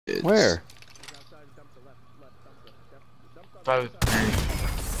is. Where? Probably.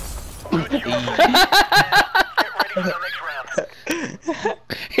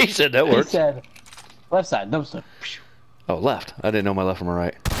 He said that He works. said, left side, dumpster. Oh, left. I didn't know my left from my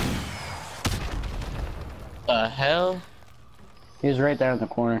right. The hell? He was right there in the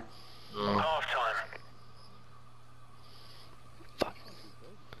corner. Oh. Fuck.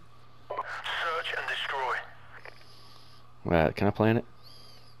 Search and destroy. Right, can I plant it?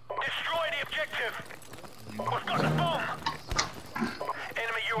 Destroy the objective. We've got the bomb.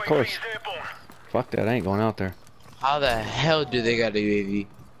 Enemy UAV course. is airborne. Fuck that, I ain't going out there. How the hell do they got a UAV?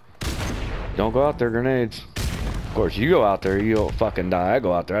 Don't go out there, grenades. Of course, you go out there, you'll fucking die. I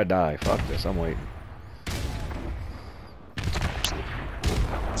go out there, I die. Fuck this, I'm waiting.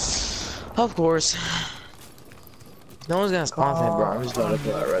 Of course. No one's gonna spawn that, bro. I'm just gonna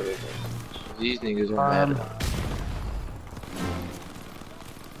play it right with me. These niggas are mad.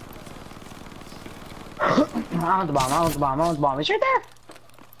 I want the bomb, I want the bomb, I want the bomb. He's right there!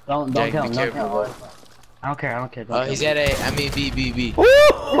 Don't Jack, kill be him, don't careful, kill him. bro. I don't care, I don't care. Don't Oh, kill he's him. at A. I mean, B.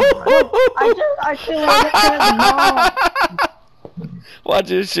 I killed him. Watch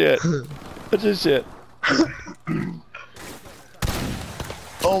this shit. Watch this shit.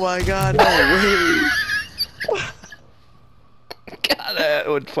 Oh my god, no way. God, that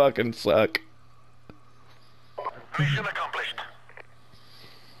would fucking suck. Mission accomplished.